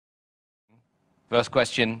First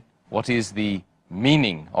question, what is the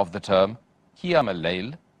meaning of the term Qiyam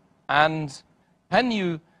al-Layl? And can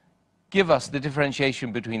you give us the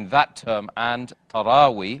differentiation between that term and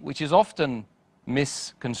Taraweeh, which is often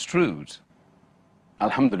misconstrued?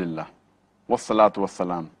 Alhamdulillah. Wassalatu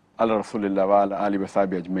wassalam. Ala Rasulillah wa ala ali wa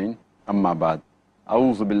sahbihi ajmain. Amma ba'd.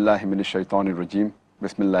 A'udhu billahi minash shaitanir rajim.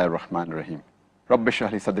 Bismillahir rahmanir rahim. Rabbi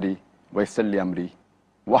shrah li sadri wa yassir li amri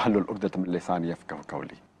wahlul 'uqdatam min lisani yafqahu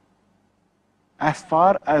qawli. As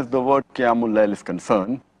far as the word Qiyamul Layl is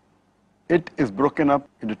concerned, it is broken up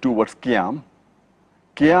into two words, Qiyam.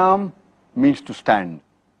 Qiyam means to stand,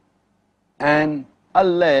 and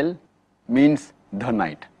Al-Layl means the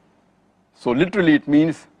night. So literally it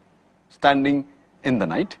means standing in the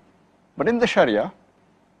night. But in the Sharia,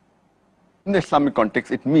 in the Islamic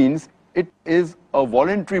context, it means it is a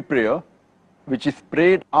voluntary prayer which is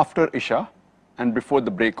prayed after Isha and before the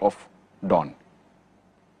break of dawn.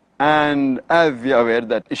 And as we are aware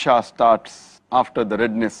that Isha starts after the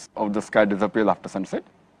redness of the sky disappears after sunset,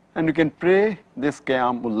 and you can pray this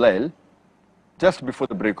Qiyamul Layl just before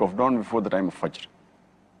the break of dawn, before the time of Fajr.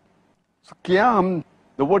 So Qiyam,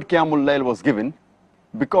 the word Qiyamul Layl was given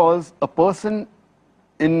because a person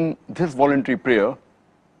in this voluntary prayer,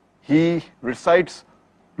 he recites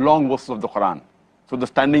long verses of the Quran. So the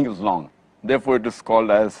standing is long. Therefore it is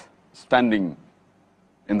called as standing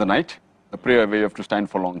in the night, a prayer where you have to stand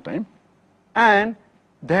for a long time. And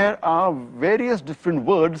there are various different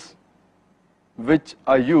words which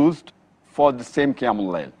are used for the same Qiyamul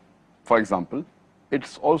Layl. For example,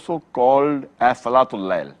 it's also called as Salatul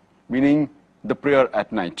Layl, meaning the prayer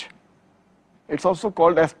at night. It's also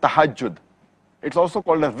called as Tahajjud. It's also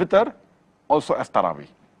called as Witr, also as Taraweeh.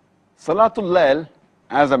 Salatul Layl,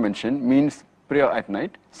 as I mentioned, means prayer at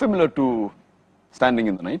night, similar to standing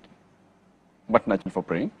in the night, but naturally for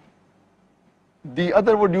praying. The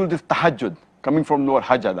other word used is Tahajjud, coming from the word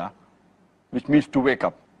Hajada, which means to wake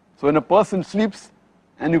up. So when a person sleeps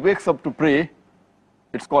and he wakes up to pray,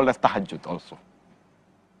 it's called as Tahajjud also.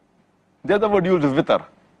 The other word used is Witr.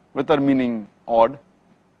 Witr meaning odd.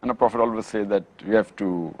 And the Prophet always says that you have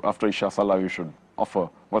to, after Isha Salah, you should offer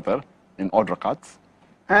Witr in odd rakats.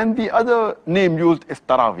 And the other name used is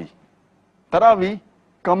Taraweeh. Taraweeh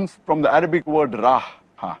comes from the Arabic word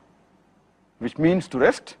Raha, which means to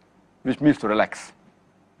rest, which means to relax.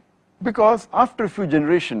 Because after a few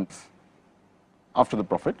generations after the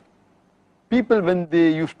Prophet, people, when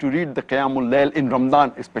they used to read the Qiyamul Layl in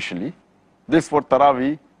Ramadan especially, this word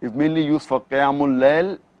Taraweeh is mainly used for Qiyamul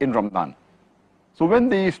Layl in Ramadan. So when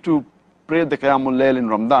they used to pray the Qiyamul Layl in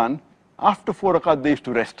Ramadan, after 4 rakat they used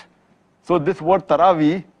to rest. So this word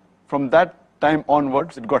Taraweeh, from that time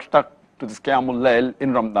onwards, it got stuck to this Qiyamul Layl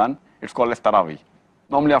in Ramadan. It's called as Taraweeh.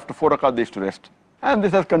 Normally after 4 rakat they used to rest. And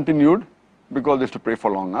this has continued because they used to pray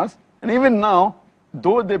for long hours. And even now,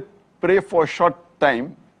 though they pray for a short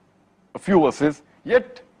time, a few verses,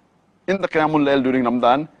 yet in the Qiyamul Layl during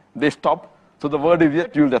Ramadan, they stop. So the word is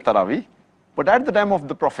yet used as Taraweeh. But at the time of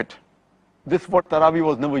the Prophet, this word Taraweeh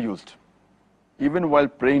was never used. Even while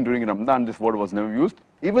praying during Ramadan, this word was never used.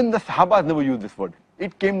 Even the Sahabas never used this word.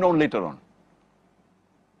 It came down later on.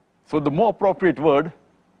 So the more appropriate word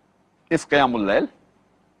is Qiyamul Layl.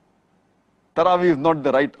 Taraweeh is not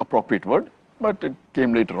the right appropriate word, but it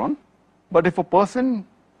came later on. But if a person,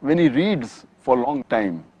 when he reads for a long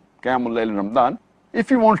time, Qiyamul Layl in Ramadan, if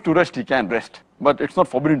he wants to rest, he can rest. But it's not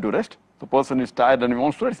forbidden to rest. The person is tired and he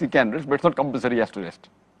wants to rest, he can rest, but it's not compulsory he has to rest.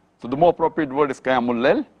 So the more appropriate word is Qiyamul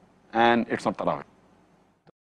Layl, and it's not Taraweeh.